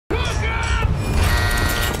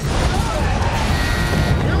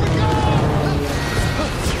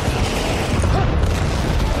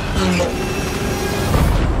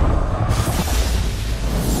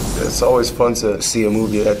It's always fun to see a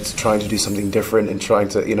movie that's trying to do something different and trying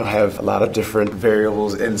to, you know, have a lot of different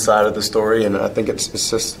variables inside of the story, and I think it's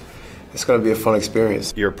going to be a fun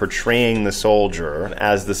experience. You're portraying the soldier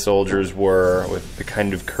as the soldiers were, with the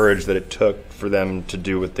kind of courage that it took for them to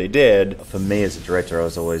do what they did. For me as a director, I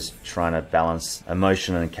was always trying to balance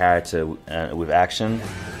emotion and character with action.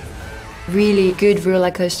 Really good roller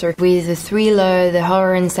coaster with the thriller, the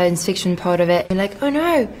horror and science fiction part of it. You're like, oh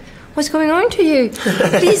no, what's going on to you?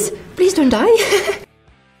 Please don't die.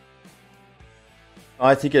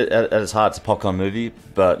 I think at its heart, it's a popcorn movie,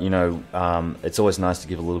 but you know, it's always nice to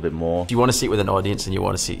give a little bit more. If you want to see it with an audience and you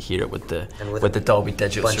want to hear it with the Dolby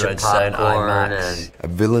Digital surround sound, IMAX. A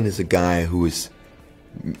villain is a guy who is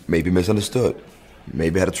maybe misunderstood,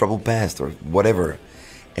 maybe had a troubled past or whatever,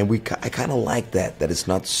 and I kind of like that it's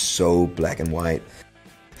not so black and white.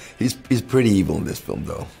 He's pretty evil in this film,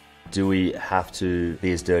 though. Do we have to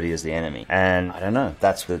be as dirty as the enemy? And I don't know.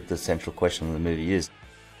 That's what the central question of the movie is.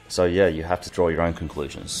 So yeah, you have to draw your own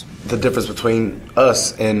conclusions. The difference between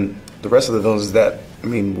us and the rest of the villains is that, I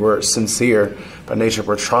mean, we're sincere by nature.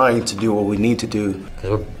 We're trying to do what we need to do. Because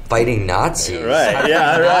we're fighting Nazis. Right,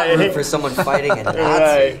 yeah, right. Not for someone fighting a Nazi.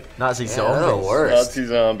 Right. Nazi Yeah, zombies. they're the worst. Nazi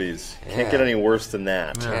zombies. Can't get any worse than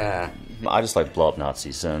that. Yeah. I just like blow up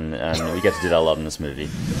Nazis, and we get to do that a lot in this movie.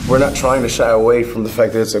 We're not trying to shy away from the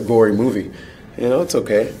fact that it's a gory movie. You know, it's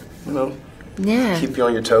okay. You know, Yeah. keep you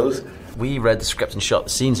on your toes. We read the script and shot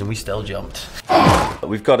the scenes and we still jumped.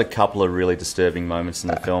 We've got a couple of really disturbing moments in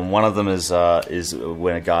the film. One of them is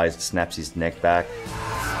when a guy snaps his neck back.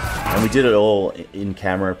 And we did it all in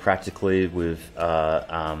camera, practically, with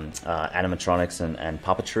animatronics and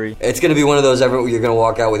puppetry. It's gonna be one of those you're gonna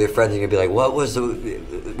walk out with your friends and you're gonna be like, what was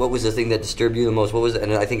the thing that disturbed you the most? What was it?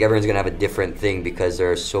 And I think everyone's gonna have a different thing because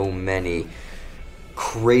there are so many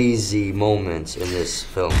crazy moments in this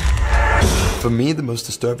film. For me, the most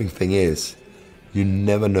disturbing thing is you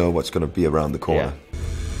never know what's going to be around the corner. Yeah.